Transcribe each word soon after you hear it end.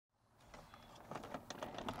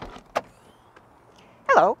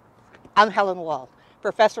Hello, I'm Helen Whall,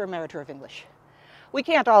 Professor Emerita of English. We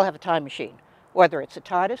can't all have a time machine, whether it's a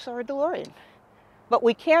TARDIS or a DeLorean. But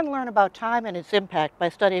we can learn about time and its impact by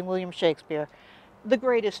studying William Shakespeare, the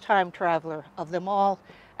greatest time traveler of them all,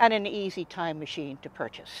 and an easy time machine to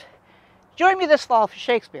purchase. Join me this fall for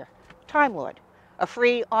Shakespeare, Time Lord, a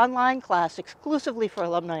free online class exclusively for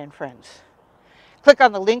alumni and friends. Click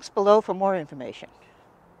on the links below for more information.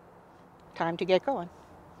 Time to get going.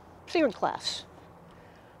 See you in class.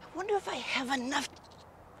 I wonder if I have enough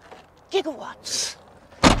gigawatts.